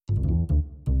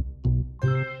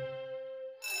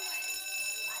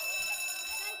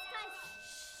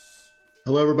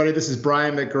Hello, everybody. This is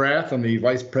Brian McGrath. I'm the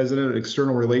Vice President of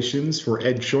External Relations for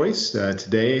EdChoice.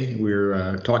 Today,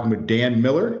 we're talking with Dan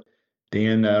Miller.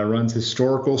 Dan runs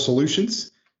Historical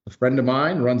Solutions. A friend of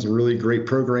mine runs a really great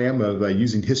program of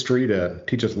using history to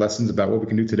teach us lessons about what we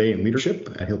can do today in leadership.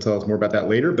 He'll tell us more about that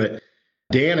later. But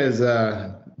Dan has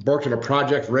embarked on a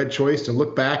project for EdChoice to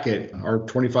look back at our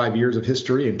 25 years of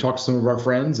history and talk to some of our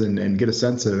friends and get a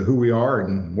sense of who we are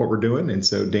and what we're doing. And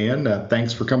so, Dan,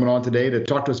 thanks for coming on today to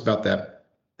talk to us about that.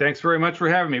 Thanks very much for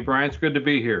having me, Brian. It's good to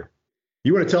be here.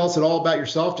 You want to tell us at all about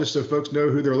yourself, just so folks know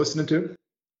who they're listening to?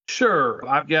 Sure.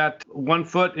 I've got one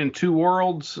foot in two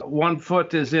worlds. One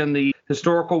foot is in the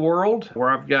historical world, where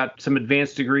I've got some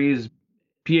advanced degrees,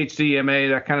 PhD,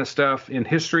 MA, that kind of stuff in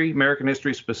history, American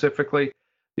history specifically.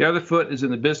 The other foot is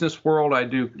in the business world. I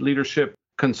do leadership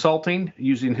consulting,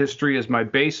 using history as my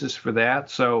basis for that.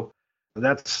 So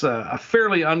that's a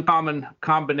fairly uncommon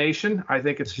combination, I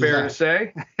think it's fair to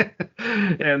say.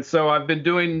 And so I've been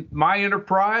doing my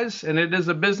enterprise, and it is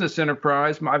a business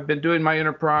enterprise. I've been doing my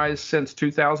enterprise since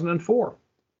 2004.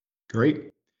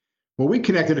 Great. Well, we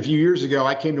connected a few years ago.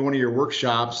 I came to one of your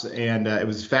workshops, and it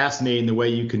was fascinating the way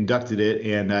you conducted it.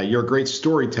 And you're a great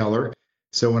storyteller.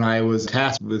 So when I was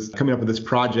tasked with coming up with this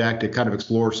project to kind of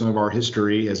explore some of our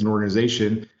history as an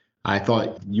organization, I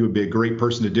thought you would be a great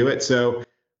person to do it. So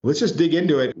let's just dig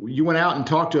into it. You went out and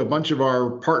talked to a bunch of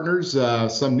our partners,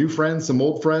 some new friends, some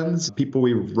old friends, people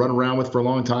we've run around with for a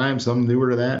long time, some newer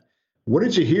to that. What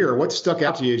did you hear? What stuck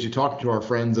out to you as you talked to our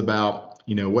friends about,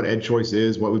 what EdChoice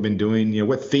is, what we've been doing,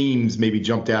 what themes maybe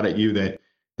jumped out at you that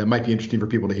might be interesting for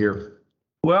people to hear?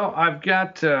 Well, I've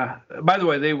got, by the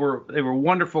way, they were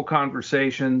wonderful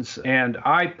conversations, and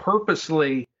I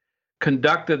purposely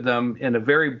conducted them in a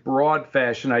very broad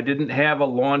fashion. I didn't have a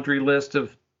laundry list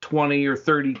of 20 or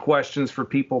 30 questions for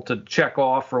people to check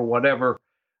off or whatever,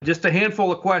 just a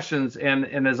handful of questions.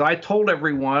 And as I told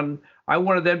everyone, I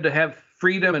wanted them to have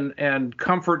freedom and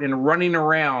comfort in running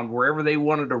around wherever they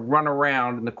wanted to run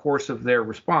around in the course of their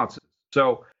responses.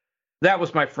 So that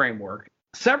was my framework.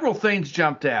 Several things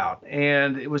jumped out,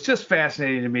 and it was just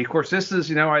fascinating to me. Of course, this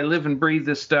is, I live and breathe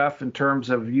this stuff in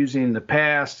terms of using the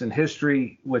past and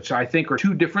history, which I think are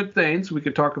two different things. We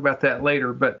could talk about that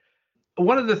later, but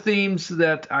one of the themes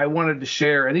that I wanted to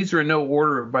share, and these are in no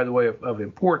order, by the way, of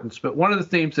importance, but one of the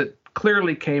themes that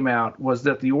clearly came out was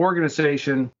that the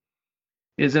organization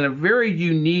is in a very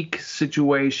unique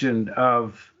situation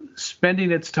of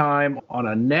spending its time on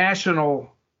a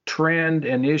national trend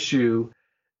and issue,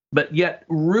 but yet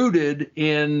rooted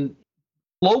in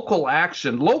local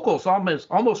action. Local is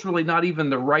almost really not even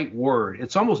the right word.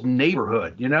 It's almost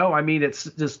neighborhood, it's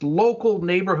this local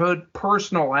neighborhood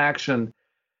personal action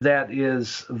that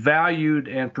is valued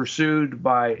and pursued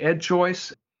by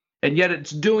EdChoice, and yet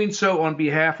it's doing so on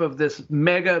behalf of this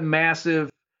mega, massive,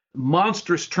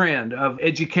 monstrous trend of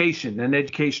education and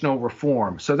educational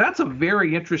reform. So that's a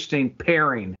very interesting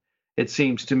pairing, it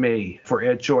seems to me, for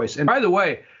EdChoice. And by the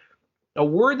way, a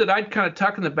word that I'd kind of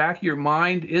tuck in the back of your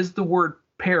mind is the word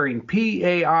pairing,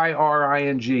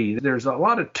 P-A-I-R-I-N-G. There's a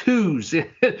lot of twos in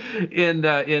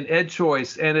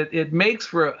EdChoice, and it makes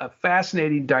for a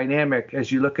fascinating dynamic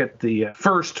as you look at the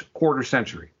first quarter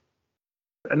century.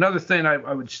 Another thing I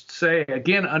would say,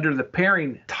 again, under the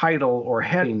pairing title or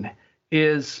heading,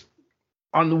 is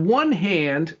on the one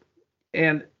hand,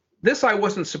 and this I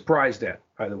wasn't surprised at,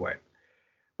 by the way,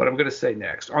 what I'm going to say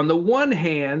next. On the one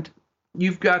hand,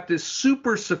 you've got this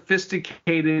super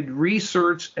sophisticated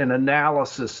research and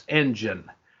analysis engine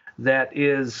that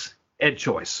is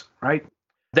EdChoice, right?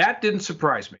 That didn't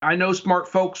surprise me. I know smart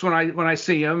folks when I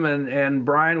see them, and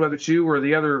Brian, whether it's you or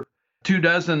the other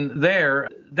 24 there,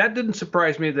 that didn't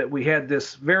surprise me that we had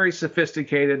this very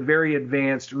sophisticated, very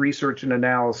advanced research and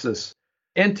analysis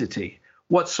entity.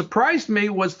 What surprised me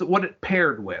was what it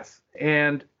paired with.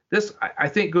 And this, I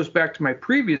think, goes back to my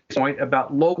previous point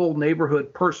about local,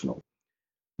 neighborhood, personal.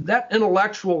 That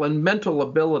intellectual and mental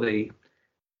ability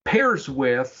pairs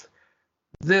with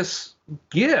this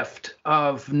gift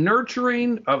of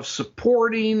nurturing, of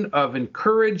supporting, of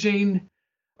encouraging,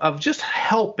 of just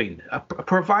helping,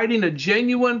 providing a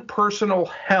genuine personal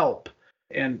help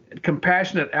and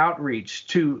compassionate outreach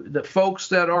to the folks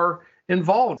that are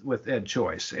involved with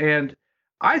EdChoice. And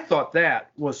I thought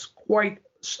that was quite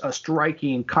a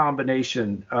striking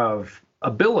combination of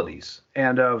abilities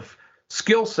and of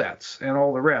skill sets and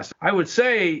all the rest. I would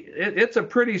say it's a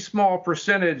pretty small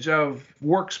percentage of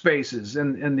workspaces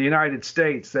in the United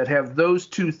States that have those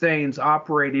two things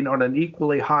operating on an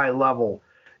equally high level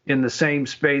in the same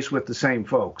space with the same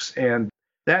folks. And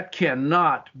that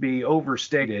cannot be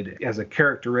overstated as a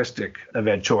characteristic of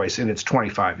EdChoice in its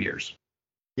 25 years.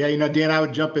 Yeah, Dan, I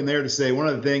would jump in there to say one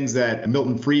of the things that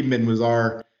Milton Friedman was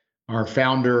our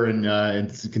founder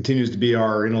and continues to be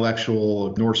our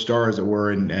intellectual North Star, as it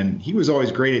were. And he was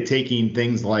always great at taking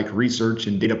things like research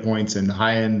and data points and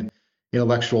high-end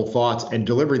intellectual thoughts and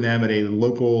delivering them at a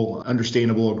local,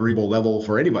 understandable, agreeable level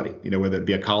for anybody, whether it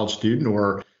be a college student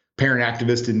or parent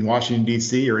activist in Washington,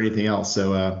 D.C. or anything else.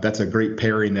 So that's a great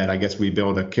pairing that I guess we'd be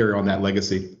able to carry on that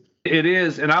legacy. It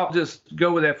is. And I'll just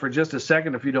go with that for just a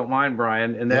second, if you don't mind,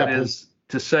 Brian. And that is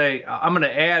to say, I'm going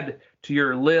to add to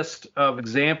your list of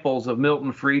examples of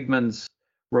Milton Friedman's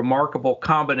remarkable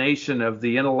combination of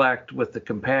the intellect with the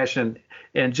compassion,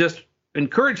 and just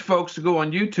encourage folks to go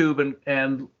on YouTube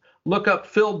and look up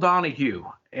Phil Donahue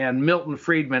and Milton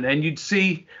Friedman, and you'd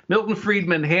see Milton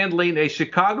Friedman handling a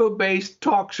Chicago-based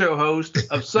talk show host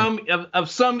of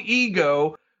some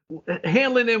ego,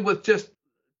 handling him with just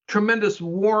tremendous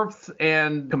warmth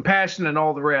and compassion and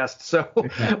all the rest. So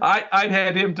I'd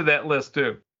add him to that list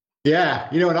too. Yeah,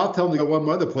 and I'll tell them to go one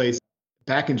other place.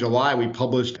 Back in July, we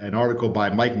published an article by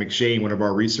Mike McShane, one of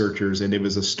our researchers, and it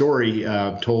was a story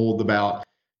told about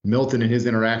Milton and his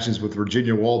interactions with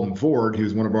Virginia Walden Ford,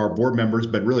 who's one of our board members,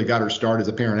 but really got her start as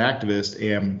a parent activist.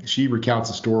 And she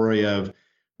recounts a story of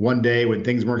one day when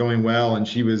things weren't going well and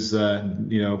she was,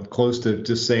 close to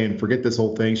just saying, forget this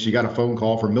whole thing. She got a phone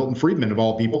call from Milton Friedman, of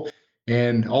all people.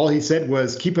 And all he said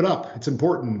was, keep it up. It's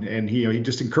important. And he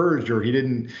just encouraged her. He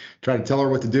didn't try to tell her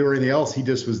what to do or anything else. He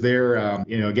just was there.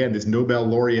 Again, this Nobel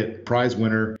laureate prize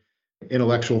winner,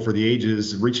 intellectual for the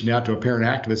ages, reaching out to a parent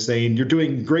activist saying, you're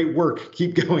doing great work.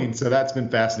 Keep going. So that's been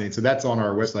fascinating. So that's on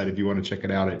our website if you want to check it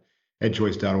out at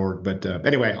edchoice.org. But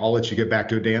anyway, I'll let you get back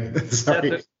to it, Dan.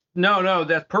 Sorry. No,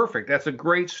 that's perfect. That's a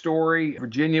great story.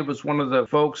 Virginia was one of the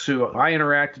folks who I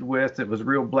interacted with. It was a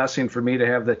real blessing for me to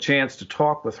have the chance to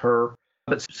talk with her.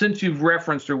 But since we've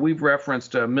referenced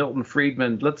Milton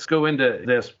Friedman, let's go into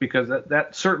this, because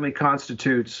that certainly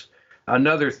constitutes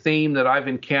another theme that I've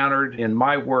encountered in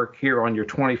my work here on your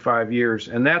 25 years.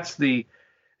 And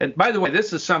by the way,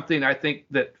 this is something I think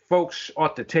that folks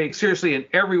ought to take seriously in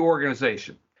every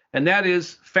organization, and that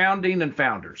is founding and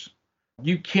founders.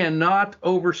 You cannot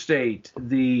overstate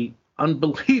the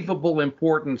unbelievable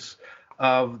importance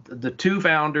of the two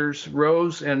founders,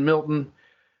 Rose and Milton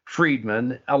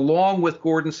Friedman, along with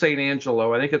Gordon St.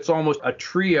 Angelo. I think it's almost a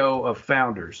trio of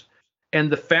founders.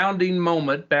 And the founding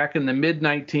moment back in the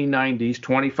mid-1990s,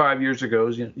 25 years ago,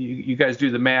 you guys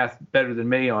do the math better than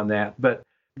me on that, but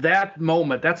that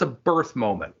moment, that's a birth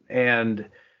moment. And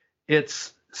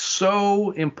it's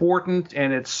so important,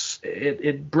 and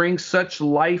it brings such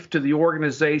life to the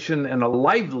organization and a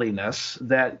liveliness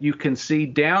that you can see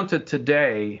down to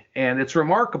today. And it's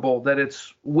remarkable that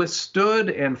it's withstood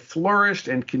and flourished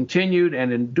and continued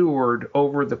and endured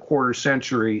over the quarter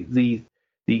century. The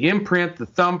imprint, the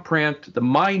thumbprint, the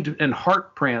mind and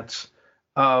heart prints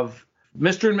of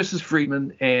Mr. and Mrs.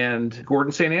 Friedman and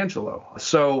Gordon St. Angelo.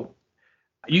 So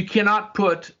you cannot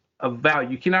put a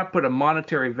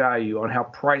monetary value on how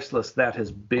priceless that has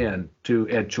been to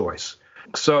EdChoice.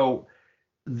 So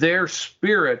their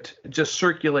spirit just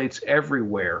circulates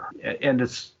everywhere, and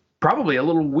it's probably a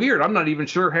little weird. I'm not even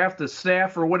sure half the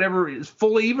staff or whatever is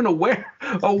fully even aware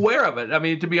of it. I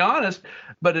mean, to be honest,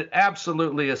 but it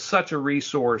absolutely is such a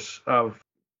resource of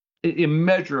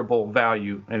immeasurable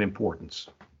value and importance.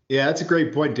 Yeah, that's a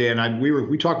great point, Dan.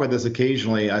 We talk about this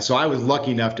occasionally. So I was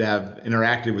lucky enough to have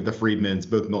interacted with the Friedmans,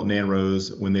 both Milton and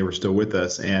Rose, when they were still with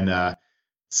us, and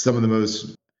some of the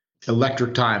most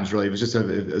electric times. Really, it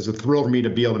was a thrill for me to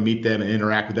be able to meet them and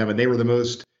interact with them. And they were the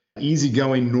most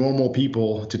easygoing, normal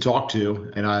people to talk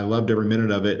to, and I loved every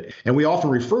minute of it. And we often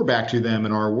refer back to them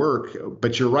in our work.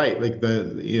 But you're right, like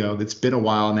it's been a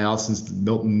while now since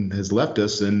Milton has left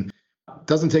us, and it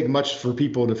doesn't take much for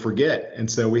people to forget.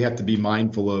 And so we have to be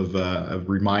mindful of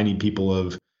reminding people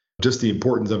of just the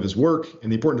importance of his work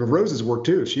and the importance of Rose's work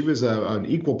too. She was an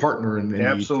equal partner in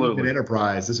the Friedman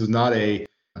enterprise. This was not a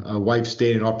wife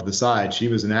standing off to the side. She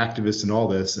was an activist in all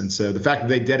this. And so the fact that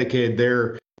they dedicated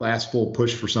their last full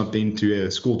push for something to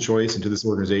a school choice and to this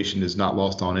organization is not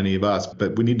lost on any of us.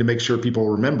 But we need to make sure people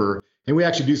remember. And we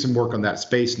actually do some work on that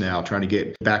space now, trying to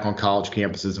get back on college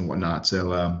campuses and whatnot.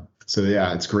 So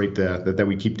yeah, it's great that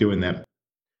we keep doing that.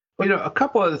 Well, a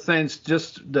couple of the things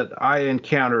just that I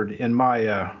encountered in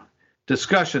my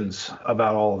discussions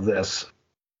about all of this.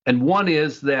 And one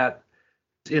is that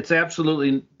it's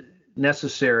absolutely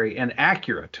necessary and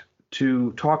accurate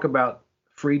to talk about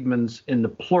Friedman's in the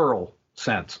plural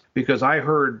sense, because I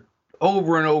heard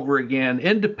over and over again,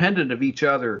 independent of each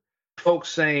other, folks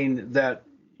saying that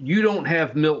you don't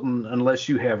have Milton unless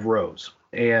you have Rose.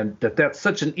 and that's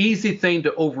such an easy thing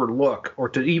to overlook or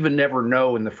to even never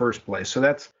know in the first place. So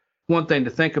that's one thing to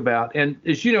think about. And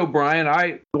as you know,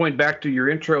 Brian, going back to your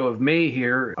intro of me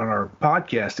here on our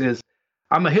podcast, is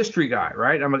I'm a history guy,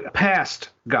 right? I'm a past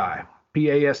guy,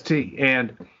 P-A-S-T.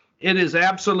 And it is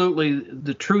absolutely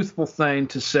the truthful thing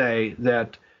to say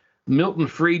that Milton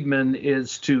Friedman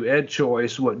is to Ed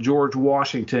Choice what George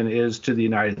Washington is to the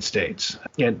United States.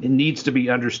 And it needs to be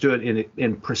understood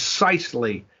in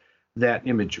precisely that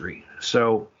imagery.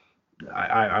 So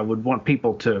I would want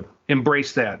people to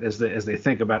embrace that as they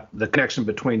think about the connection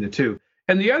between the two.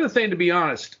 And the other thing, to be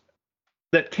honest,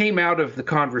 that came out of the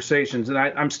conversations, and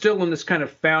I'm still in this kind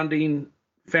of founding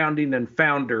and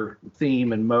founder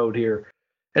theme and mode here,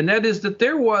 and that is that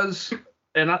there was,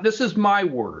 and this is my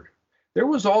word, there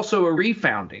was also a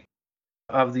refounding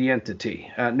of the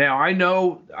entity. Now,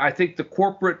 I think the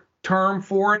corporate term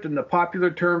for it and the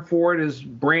popular term for it is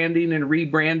branding and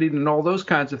rebranding and all those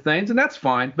kinds of things, and that's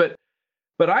fine. But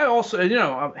I also,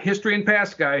 I'm a history and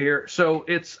past guy here, so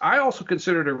I also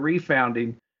consider it a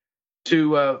refounding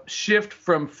to shift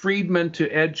from Friedman to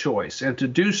Ed Choice, and to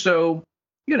do so,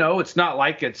 it's not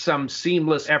like it's some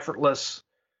seamless, effortless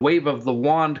wave of the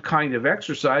wand kind of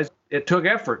exercise. It took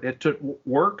effort. It took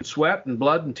work, sweat, and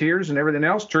blood and tears and everything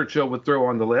else Churchill would throw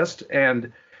on the list.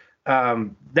 And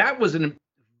that was a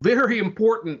very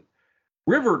important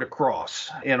river to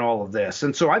cross in all of this.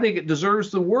 And so I think it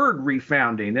deserves the word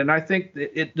refounding. And I think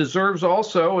it deserves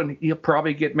also, and he'll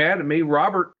probably get mad at me,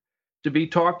 Robert, to be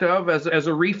talked of as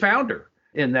a refounder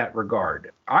in that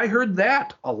regard. I heard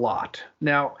that a lot.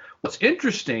 Now, what's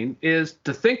interesting is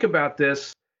to think about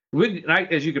this.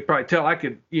 As you could probably tell,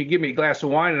 you give me a glass of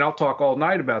wine and I'll talk all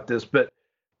night about this. But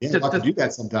yeah, I'd love to do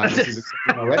that sometimes because it's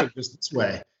already just this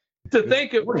way. To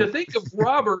think of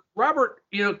Robert,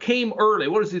 came early.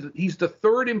 What is he? He's the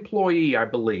third employee, I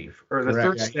believe, or the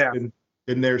third staff. He's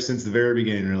been there since the very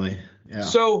beginning, really. Yeah.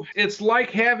 So it's like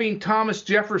having Thomas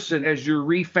Jefferson as your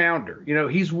refounder.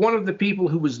 He's one of the people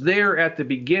who was there at the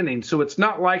beginning. So it's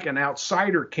not like an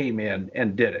outsider came in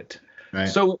and did it. Right.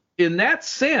 So in that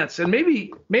sense, and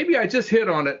maybe I just hit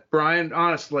on it, Brian,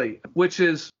 honestly, which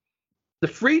is the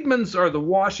Friedmans are the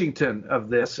Washington of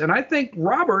this, and I think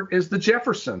Robert is the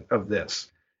Jefferson of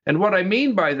this. And what I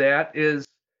mean by that is,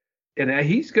 and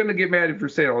he's going to get mad if you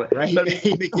say all that. Right.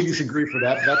 He may give you some grief for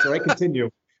that, but that's all right. Continue.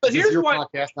 But this is your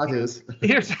podcast, not his.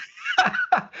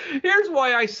 Here's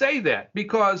why I say that,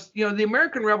 because the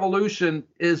American Revolution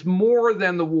is more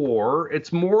than the war,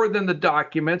 it's more than the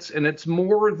documents, and it's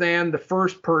more than the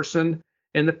first person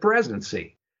in the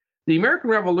presidency. The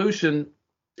American Revolution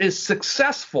is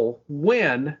successful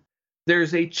when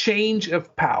there's a change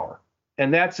of power,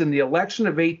 and that's in the election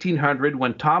of 1800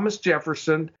 when Thomas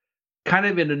Jefferson, kind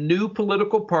of in a new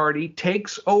political party,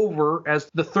 takes over as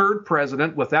the third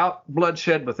president without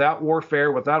bloodshed, without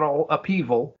warfare, without all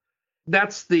upheaval.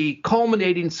 That's the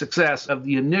culminating success of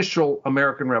the initial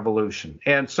American Revolution.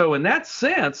 And so in that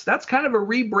sense, that's kind of a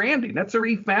rebranding. That's a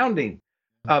refounding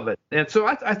of it. And so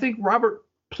I think Robert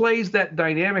plays that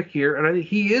dynamic here, and I think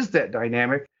he is that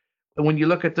dynamic when you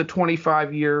look at the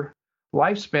 25-year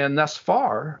lifespan thus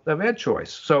far of Ed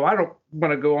Choice. So I don't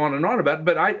want to go on and on about it,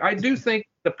 but I do think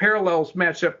the parallels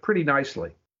match up pretty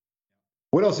nicely.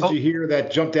 What else did you hear that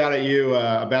jumped out at you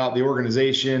about the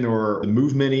organization or the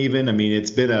movement even? I mean,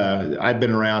 I've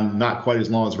been around not quite as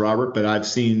long as Robert, but I've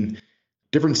seen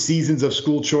different seasons of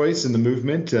school choice in the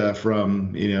movement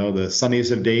from, the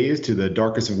sunniest of days to the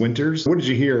darkest of winters. What did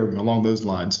you hear along those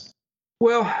lines?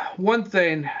 Well, one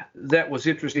thing that was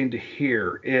interesting to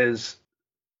hear is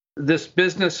this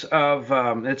business of,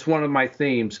 it's one of my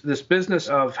themes, this business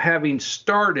of having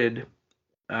started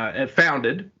and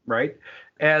founded, right,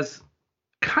 as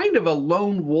kind of a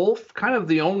lone wolf, kind of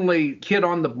the only kid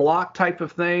on the block type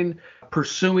of thing,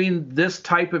 pursuing this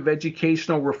type of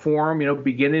educational reform,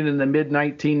 beginning in the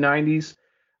mid-1990s.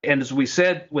 And as we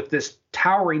said, with this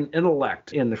towering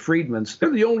intellect in the Friedmans,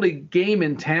 they're the only game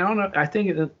in town, I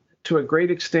think, to a great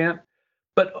extent.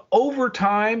 But over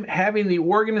time, having the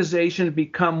organization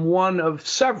become one of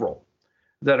several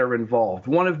that are involved,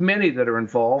 one of many that are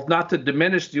involved, not to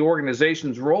diminish the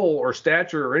organization's role or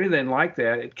stature or anything like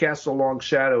that. It casts a long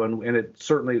shadow, and it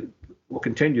certainly will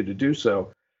continue to do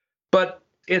so. But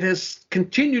it has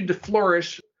continued to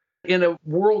flourish in a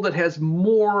world that has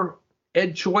more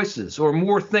Ed Choices or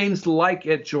more things like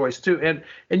Ed Choice too. And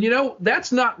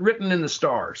that's not written in the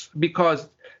stars, because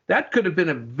that could have been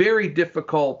a very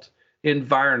difficult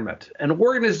environment. An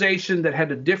organization that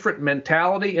had a different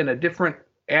mentality and a different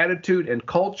attitude and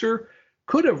culture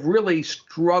could have really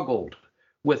struggled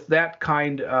with that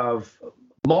kind of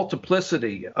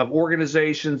multiplicity of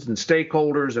organizations and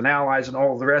stakeholders and allies and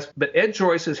all of the rest. But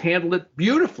EdChoice has handled it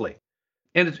beautifully.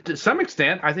 And to some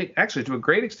extent, I think actually to a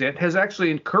great extent, has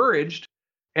actually encouraged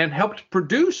and helped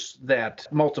produce that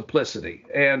multiplicity.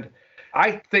 And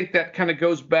I think that kind of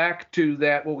goes back to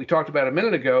that, what we talked about a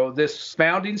minute ago, this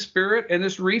founding spirit and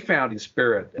this refounding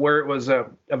spirit, where it was a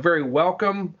very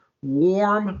welcome,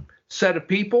 warm set of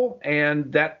people,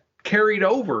 and that carried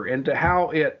over into how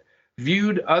it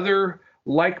viewed other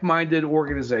like-minded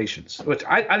organizations, which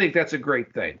I think that's a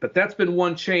great thing. But that's been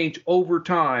one change over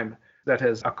time that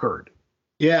has occurred.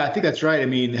 Yeah, I think that's right. I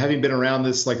mean, having been around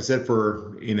this, like I said,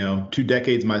 for, 2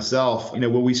 decades myself,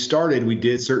 when we started, we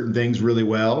did certain things really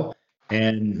well.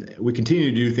 And we continue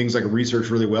to do things like research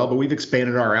really well, but we've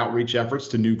expanded our outreach efforts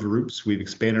to new groups. We've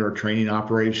expanded our training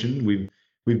operation.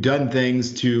 We've done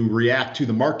things to react to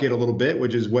the market a little bit,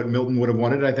 which is what Milton would have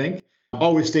wanted, I think.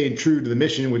 Always staying true to the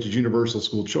mission, which is universal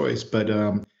school choice. But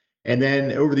and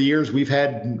then over the years, we've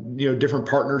had different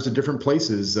partners at different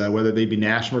places, whether they be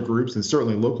national groups and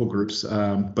certainly local groups.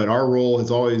 But our role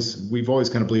we've always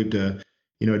kind of believed to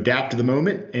adapt to the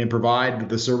moment and provide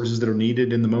the services that are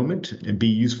needed in the moment and be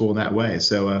useful in that way.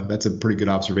 So that's a pretty good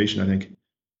observation, I think.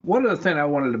 One other thing I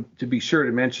wanted to be sure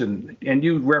to mention, and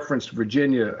you referenced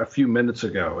Virginia a few minutes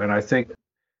ago, and I think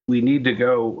we need to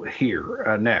go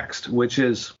here next, which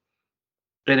is,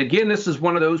 and again, this is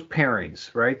one of those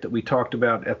pairings, right, that we talked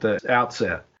about at the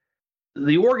outset.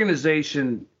 The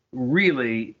organization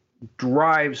really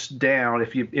drives down,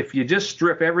 if you just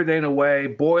strip everything away,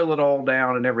 boil it all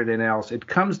down and everything else, it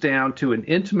comes down to an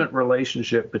intimate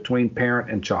relationship between parent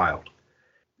and child.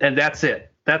 And that's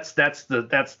it. That's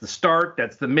the start,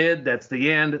 that's the mid, that's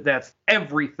the end, that's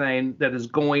everything that is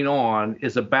going on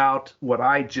is about what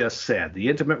I just said, the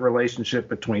intimate relationship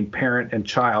between parent and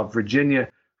child. Virginia,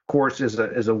 of course,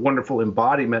 is a wonderful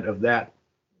embodiment of that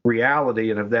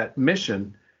reality and of that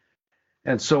mission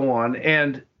and so on.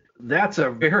 And that's a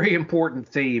very important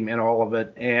theme in all of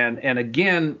it. And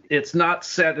again, it's not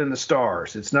set in the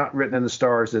stars. It's not written in the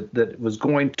stars that it was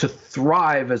going to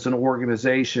thrive as an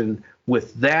organization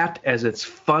with that as its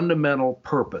fundamental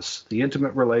purpose, the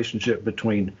intimate relationship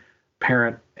between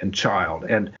parent and child.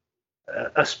 And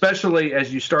especially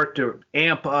as you start to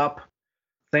amp up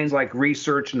things like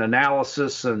research and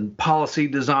analysis and policy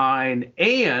design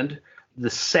and the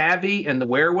savvy and the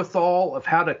wherewithal of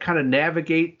how to kind of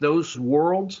navigate those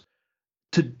worlds,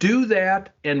 to do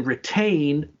that and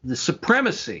retain the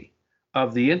supremacy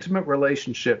of the intimate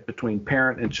relationship between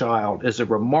parent and child is a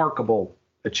remarkable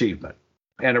achievement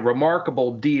and a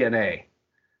remarkable DNA.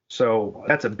 So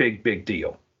that's a big, big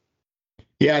deal.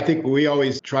 Yeah, I think we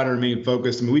always try to remain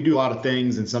focused. I mean, we do a lot of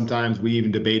things, and sometimes we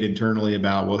even debate internally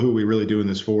about, well, who are we really doing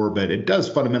this for? But it does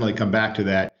fundamentally come back to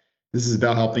that. This is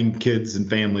about helping kids and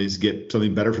families get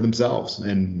something better for themselves.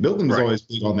 And Milton was always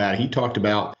big on that. He talked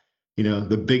about,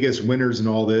 the biggest winners in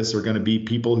all this are going to be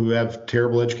people who have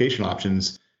terrible education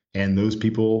options, and those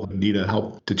people need a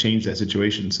help to change that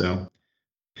situation. So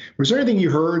was there anything you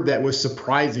heard that was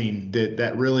surprising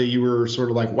that really you were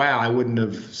sort of like, wow, I wouldn't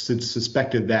have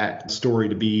suspected that story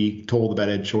to be told about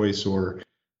EdChoice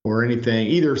or anything,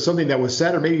 either something that was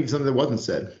said or maybe something that wasn't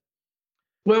said?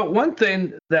 Well, one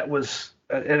thing that was,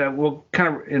 and I will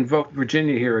kind of invoke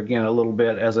Virginia here again a little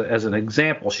bit as an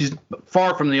example. She's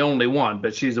far from the only one,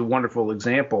 but she's a wonderful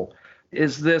example,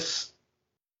 is this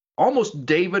almost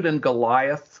David and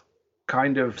Goliath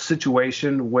kind of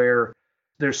situation where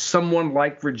there's someone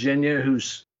like Virginia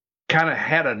who's kind of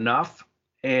had enough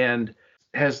and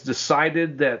has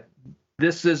decided that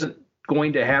this isn't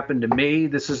going to happen to me.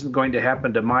 This isn't going to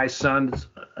happen to my sons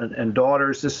and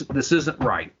daughters. This isn't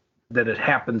right that it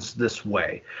happens this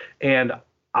way. And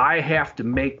I have to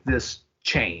make this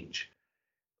change.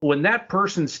 When that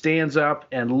person stands up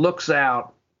and looks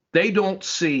out, they don't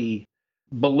see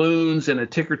balloons and a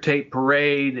ticker tape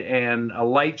parade and a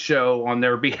light show on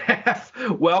their behalf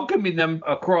welcoming them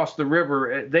across the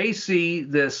river. They see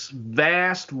this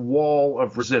vast wall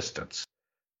of resistance.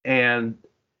 And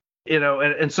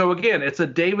and so again, it's a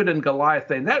David and Goliath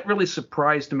thing. That really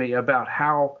surprised me about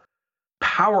how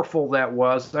powerful that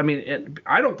was. I mean,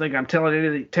 I don't think I'm telling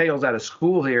any tales out of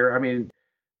school here. I mean,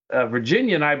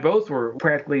 Virginia and I both were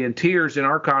practically in tears in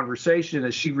our conversation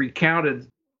as she recounted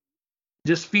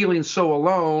just feeling so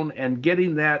alone and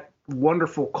getting that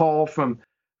wonderful call from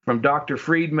Dr.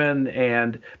 Friedman.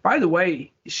 And by the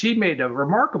way, she made a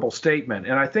remarkable statement,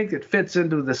 and I think it fits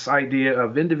into this idea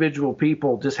of individual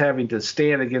people just having to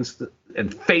stand against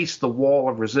and face the wall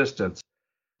of resistance.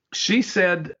 She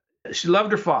said she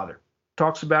loved her father,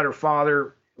 talks about her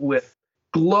father with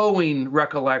glowing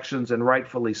recollections, and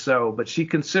rightfully so, but she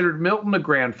considered Milton a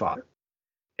grandfather.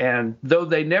 And though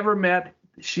they never met,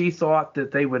 she thought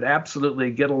that they would absolutely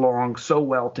get along so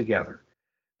well together.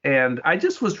 And I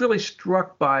just was really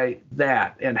struck by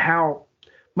that and how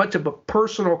much of a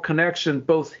personal connection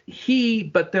both he,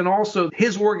 but then also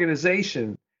his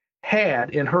organization had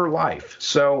in her life.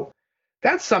 So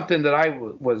that's something that I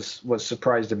was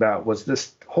surprised about, was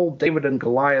this whole David and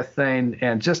Goliath thing,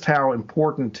 and just how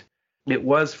important it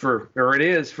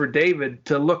is for David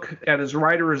to look at his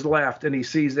right or his left and he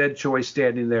sees Ed Choice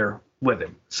standing there with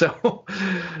him. So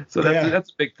that's a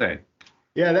big thing.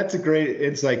 Yeah, that's a great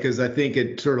insight, because I think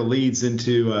it sort of leads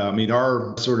into,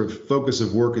 our sort of focus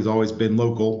of work has always been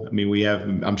local.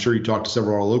 I'm sure you talked to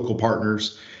several of our local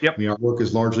partners. Yep. Our work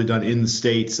is largely done in the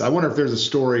States. I wonder if there's a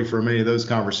story from any of those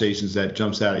conversations that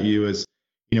jumps out at you as,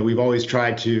 we've always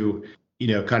tried to,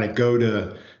 kind of go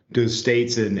to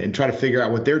states and try to figure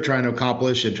out what they're trying to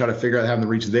accomplish and try to figure out how to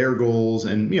reach their goals.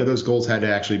 And, those goals had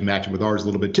to actually match with ours a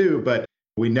little bit too. But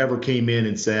we never came in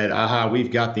and said, aha,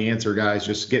 we've got the answer, guys,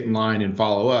 just get in line and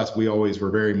follow us. We always were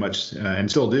very much,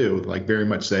 and still do, very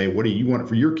much say, what do you want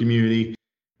for your community?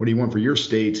 What do you want for your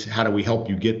state? How do we help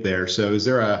you get there? So is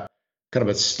there a kind of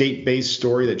a state-based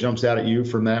story that jumps out at you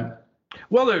from that?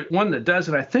 Well, there's one that does,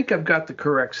 and I think I've got the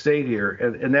correct state here,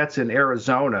 and that's in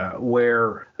Arizona,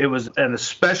 where it was an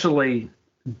especially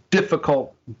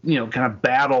difficult, kind of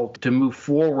battle to move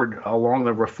forward along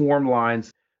the reform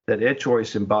lines that Ed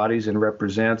Choice embodies and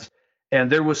represents. And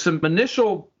there was some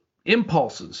initial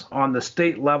impulses on the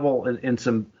state level in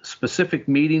some specific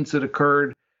meetings that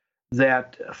occurred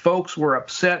that folks were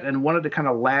upset and wanted to kind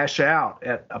of lash out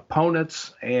at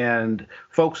opponents and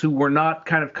folks who were not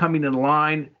kind of coming in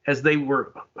line as they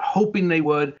were hoping they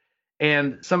would.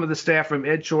 And some of the staff from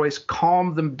Ed Choice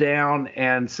calmed them down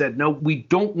and said, no, we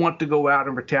don't want to go out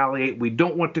and retaliate. We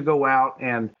don't want to go out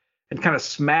and kind of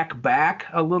smack back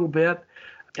a little bit.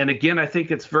 And again, I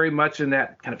think it's very much in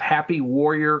that kind of happy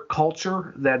warrior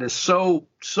culture that is so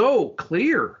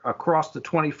clear across the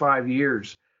 25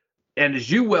 years. And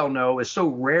as you well know, is so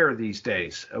rare these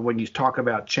days when you talk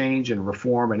about change and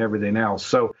reform and everything else.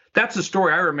 So that's a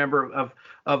story I remember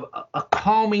of a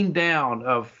calming down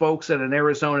of folks at an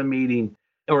Arizona meeting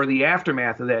or the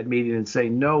aftermath of that meeting and say,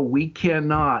 no, we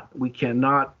cannot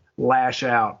lash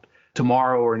out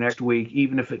tomorrow or next week,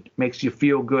 even if it makes you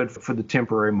feel good for the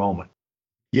temporary moment.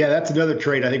 Yeah, that's another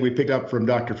trait I think we picked up from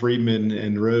Dr. Friedman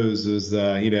and Rose is,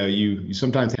 you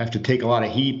sometimes have to take a lot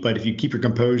of heat, but if you keep your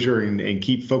composure and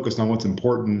keep focused on what's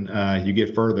important, you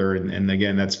get further. And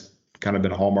again, that's kind of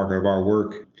been a hallmark of our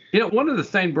work. One of the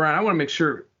things, Brian, I want to make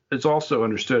sure it's also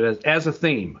understood as a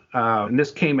theme, and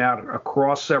this came out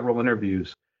across several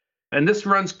interviews, and this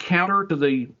runs counter to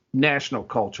the national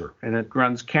culture, and it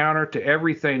runs counter to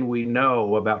everything we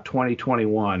know about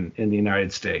 2021 in the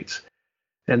United States.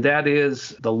 And that is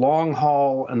the long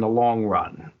haul and the long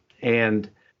run. And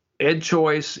Ed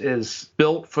Choice is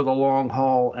built for the long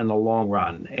haul and the long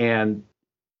run, and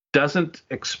doesn't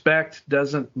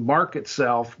mark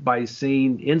itself by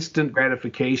seeing instant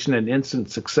gratification and instant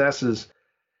successes,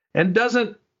 and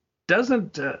doesn't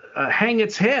hang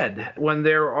its head when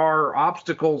there are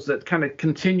obstacles that kind of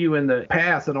continue in the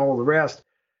path and all the rest.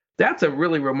 That's a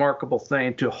really remarkable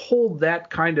thing, to hold that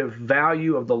kind of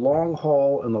value of the long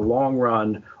haul and the long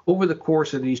run over the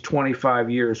course of these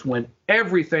 25 years, when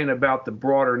everything about the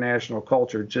broader national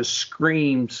culture just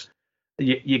screams,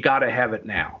 you got to have it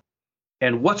now.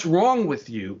 And what's wrong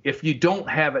with you if you don't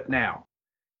have it now?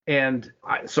 And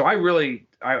so I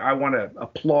want to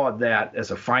applaud that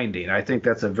as a finding. I think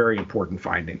that's a very important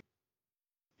finding.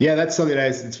 Yeah, that's something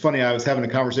it's funny. I was having a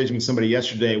conversation with somebody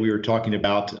yesterday. We were talking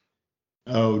about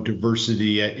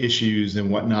diversity issues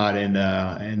and whatnot,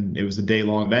 and it was a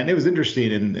day-long event. And it was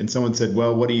interesting, and someone said,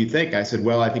 well, what do you think? I said,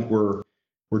 well, I think we're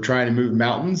trying to move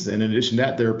mountains, and in addition to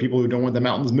that, there are people who don't want the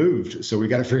mountains moved, so we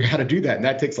got to figure out how to do that, and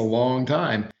that takes a long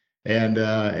time.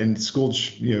 And school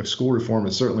reform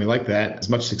is certainly like that. As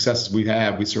much success as we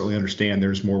have, we certainly understand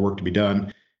there's more work to be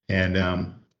done, and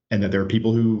that there are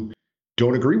people who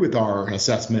don't agree with our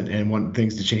assessment and want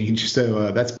things to change.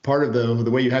 So that's part of the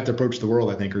way you have to approach the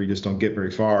world, I think, or you just don't get very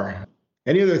far.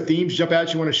 Any other themes jump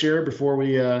out you want to share before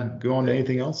we go on to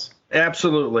anything else?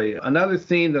 Absolutely. Another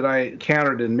theme that I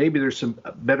encountered, and maybe there's some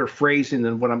better phrasing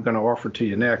than what I'm going to offer to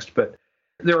you next, but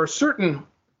there are certain,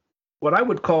 what I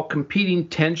would call, competing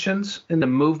tensions in the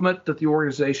movement that the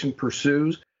organization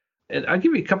pursues. And I'll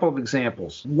give you a couple of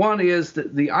examples. One is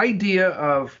that the idea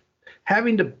of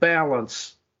having to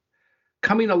balance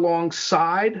coming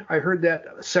alongside. I heard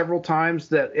that several times,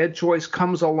 that Ed Choice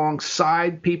comes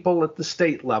alongside people at the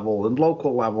state level and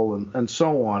local level and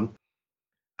so on,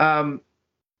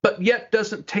 but yet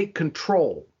doesn't take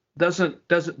control, doesn't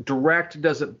direct,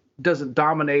 doesn't doesn't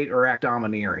dominate or act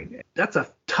domineering. That's a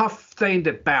tough thing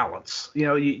to balance.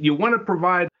 You want to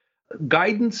provide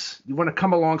guidance, you want to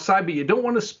come alongside, but you don't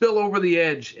want to spill over the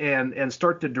edge and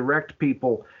start to direct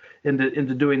people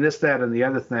into doing this, that, and the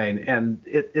other thing. And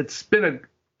it's been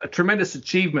a tremendous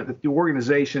achievement that the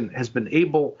organization has been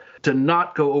able to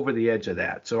not go over the edge of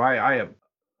that. So I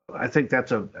think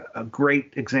that's a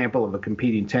great example of a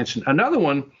competing tension. Another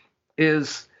one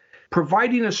is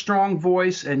providing a strong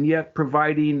voice and yet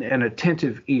providing an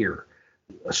attentive ear.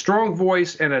 A strong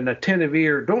voice and an attentive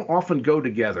ear don't often go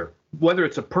together, whether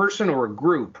it's a person or a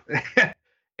group.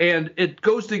 And it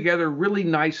goes together really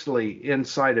nicely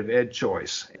inside of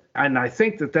EdChoice. And I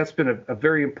think that that's been a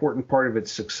very important part of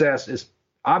its success, is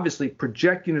obviously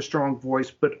projecting a strong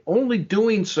voice, but only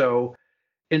doing so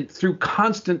through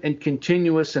constant and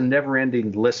continuous and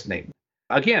never-ending listening,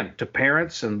 again, to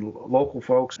parents and local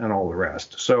folks and all the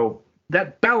rest. So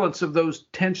that balance of those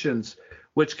tensions,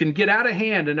 which can get out of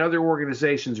hand in other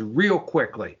organizations real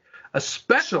quickly,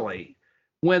 especially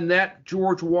when that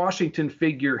George Washington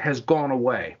figure has gone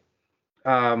away.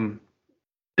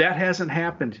 That hasn't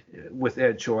happened with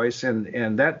EdChoice,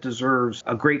 and that deserves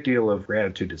a great deal of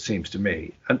gratitude, it seems to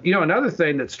me. And, another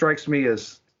thing that strikes me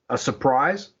as a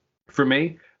surprise for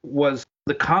me was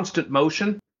the constant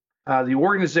motion. The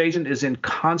organization is in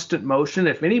constant motion.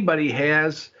 If anybody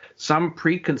has some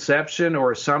preconception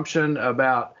or assumption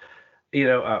about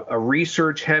a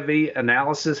research-heavy,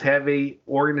 analysis-heavy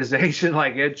organization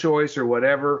like EdChoice or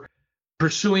whatever,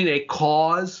 pursuing a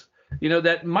cause,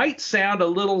 that might sound a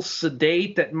little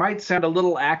sedate, that might sound a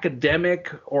little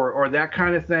academic or that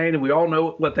kind of thing, and we all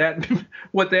know what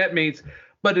that means.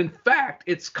 But in fact,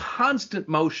 it's constant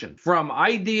motion, from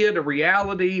idea to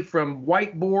reality, from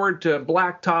whiteboard to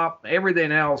blacktop,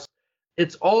 everything else.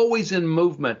 It's always in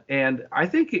movement, and I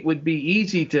think it would be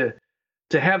easy to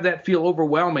have that feel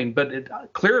overwhelming, but it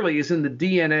clearly is in the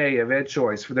DNA of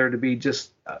EdChoice for there to be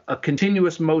just a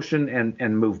continuous motion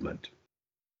and movement.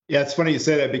 Yeah, it's funny you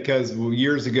say that, because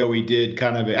years ago we did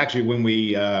kind of, actually when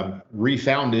we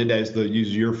refounded, as to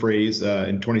use your phrase,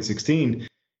 in 2016,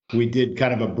 we did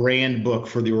kind of a brand book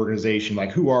for the organization,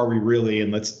 like who are we really,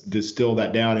 and let's distill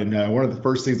that down. And one of the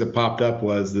first things that popped up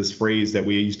was this phrase that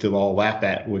we used to all laugh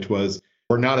at, which was,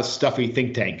 we're not a stuffy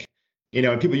think tank.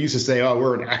 And people used to say, oh,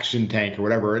 we're an action tank or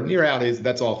whatever. And the reality is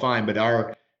that's all fine. But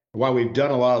while we've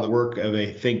done a lot of the work of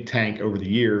a think tank over the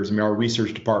years, our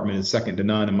research department is second to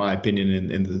none, in my opinion,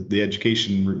 in the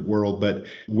education world. But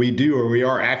we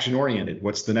are action oriented.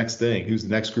 What's the next thing? Who's the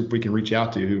next group we can reach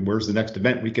out to? Where's the next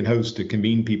event we can host to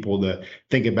convene people to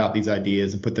think about these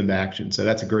ideas and put them to action? So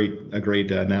that's a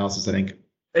great analysis, I think.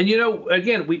 And,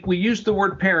 again, we use the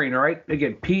word pairing, right?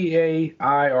 Again,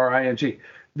 PAIRING.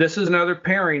 This is another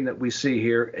pairing that we see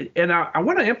here. And I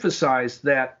want to emphasize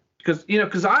that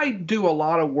because I do a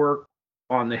lot of work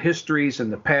on the histories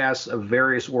and the past of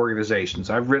various organizations.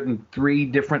 I've written 3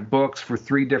 different books for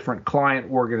 3 different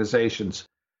client organizations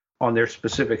on their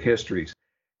specific histories.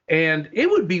 And it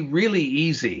would be really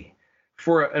easy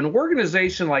for an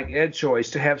organization like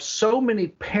EdChoice to have so many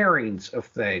pairings of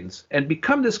things and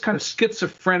become this kind of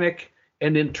schizophrenic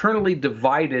and internally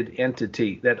divided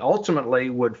entity that ultimately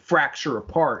would fracture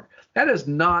apart. That has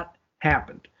not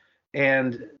happened.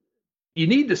 And you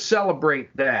need to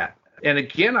celebrate that. And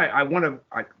again, I'm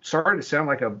sorry to sound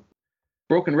like a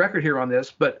broken record here on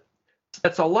this, but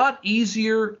it's a lot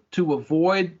easier to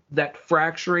avoid that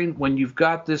fracturing when you've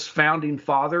got this founding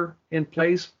father in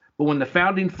place. But when the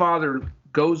founding father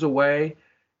goes away,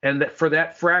 and for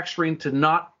that fracturing to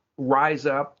not rise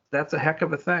up, that's a heck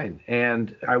of a thing.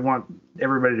 And I want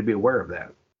everybody to be aware of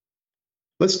that.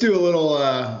 Let's do a little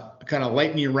kind of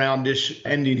lightning roundish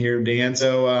ending here, Dan.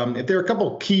 So if there are a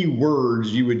couple key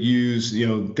words you would use,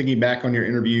 thinking back on your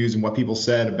interviews and what people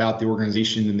said about the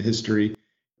organization and the history,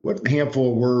 what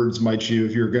handful of words might you,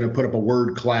 if you're going to put up a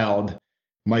word cloud,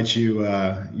 might you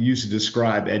use to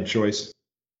describe EdChoice?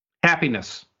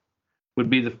 Happiness would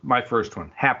be my first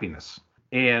one. Happiness.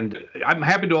 And I'm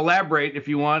happy to elaborate if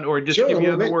you want, or just sure, give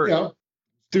you other words.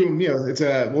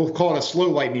 We'll call it a slow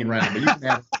lightning round,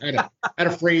 but you can add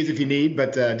a phrase if you need,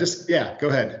 but go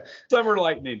ahead. Summer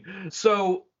lightning.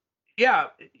 So,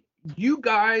 you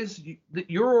guys,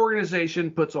 your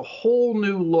organization puts a whole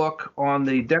new look on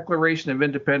the Declaration of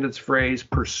Independence phrase,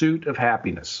 pursuit of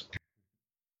happiness.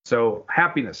 So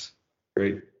happiness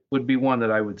would be one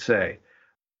that I would say.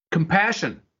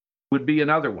 Compassion would be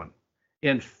another one,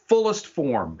 in fullest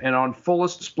form and on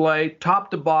fullest display,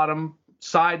 top to bottom,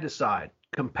 side to side.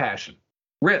 Compassion.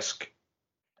 Risk,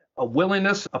 a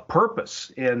willingness, a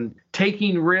purpose in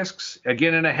taking risks,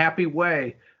 again, in a happy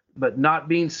way, but not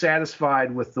being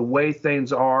satisfied with the way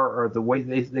things are or the way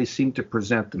they seem to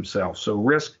present themselves. So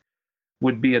risk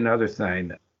would be another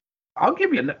thing. I'll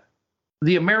give you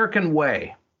the American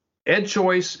way.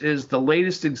 EdChoice is the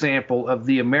latest example of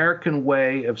the American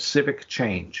way of civic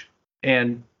change.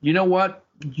 And you know what?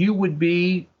 You would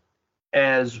be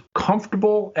as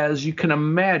comfortable as you can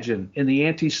imagine in the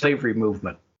anti-slavery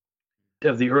movement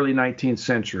of the early 19th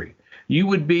century. You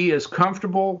would be as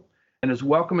comfortable and as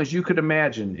welcome as you could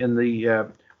imagine in the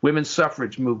women's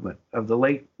suffrage movement of the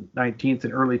late 19th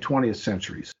and early 20th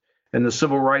centuries, and the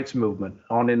civil rights movement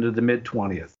on into the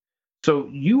mid-20th. So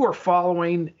you are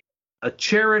following a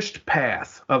cherished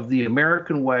path of the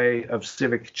American way of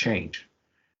civic change.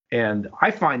 And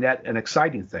I find that an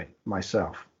exciting thing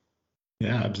myself.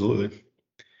 Yeah, absolutely.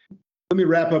 Let me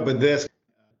wrap up with this.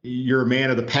 You're a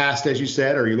man of the past, as you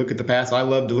said, or you look at the past. I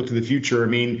love to look to the future. I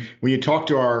mean, when you talk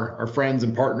to our friends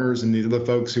and partners and the other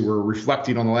folks who were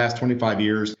reflecting on the last 25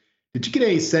 years, did you get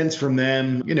any sense from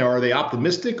them? Are they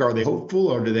optimistic? Are they hopeful?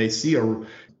 Or do they see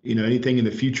anything in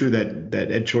the future that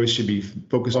EdChoice should be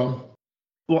focused on?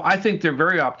 Well, I think they're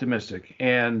very optimistic.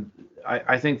 And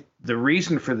I think the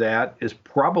reason for that is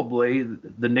probably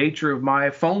the nature of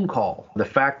my phone call. The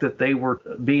fact that they were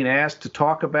being asked to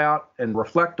talk about and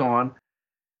reflect on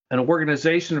an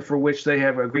organization for which they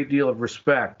have a great deal of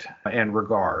respect and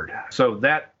regard. So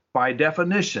that, by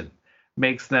definition,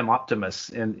 makes them optimists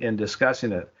in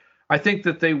discussing it. I think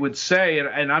that they would say,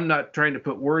 and I'm not trying to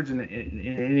put words in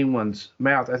anyone's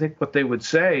mouth, I think what they would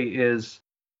say is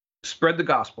spread the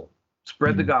gospel.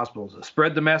 Spread the gospels,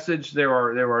 spread the message. There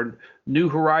are new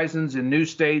horizons in new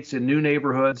states, in new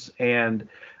neighborhoods, and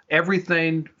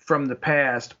everything from the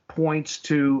past points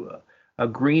to a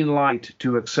green light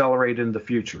to accelerate in the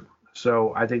future.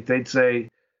 So I think they'd say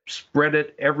spread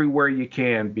it everywhere you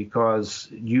can because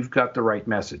you've got the right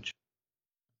message.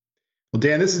 Well,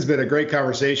 Dan, this has been a great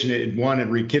conversation. It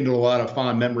rekindled a lot of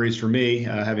fond memories for me,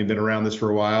 having been around this for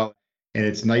a while. And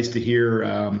it's nice to hear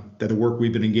that the work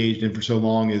we've been engaged in for so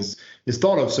long is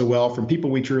thought of so well from people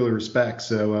we truly respect.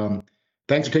 So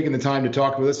thanks for taking the time to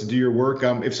talk with us and do your work.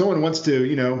 If someone wants to,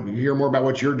 hear more about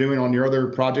what you're doing on your other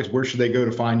projects, where should they go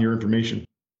to find your information?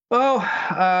 Well,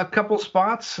 a couple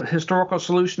spots.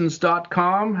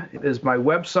 Historicalsolutions.com is my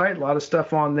website. A lot of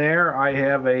stuff on there. I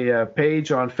have a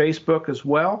page on Facebook as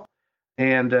well.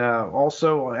 And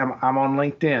also I'm on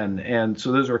LinkedIn. And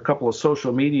so those are a couple of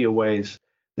social media ways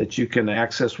that you can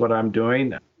access what I'm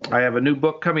doing. I have a new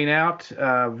book coming out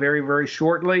very, very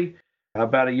shortly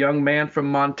about a young man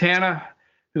from Montana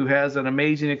who has an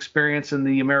amazing experience in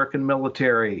the American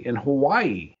military in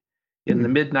Hawaii in the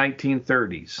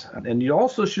mid-1930s. And you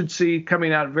also should see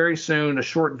coming out very soon a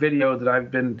short video that I've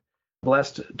been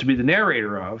blessed to be the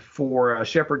narrator of for a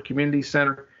Shepherd Community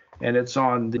Center. And it's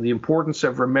on the importance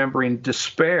of remembering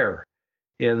despair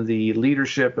in the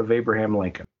leadership of Abraham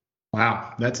Lincoln.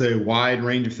 Wow, that's a wide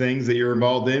range of things that you're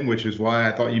involved in, which is why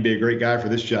I thought you'd be a great guy for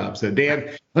this job. So,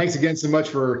 Dan, thanks again so much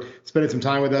for spending some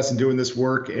time with us and doing this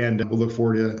work. And we'll look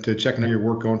forward to checking out your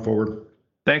work going forward.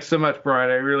 Thanks so much, Brian.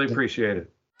 I really appreciate it.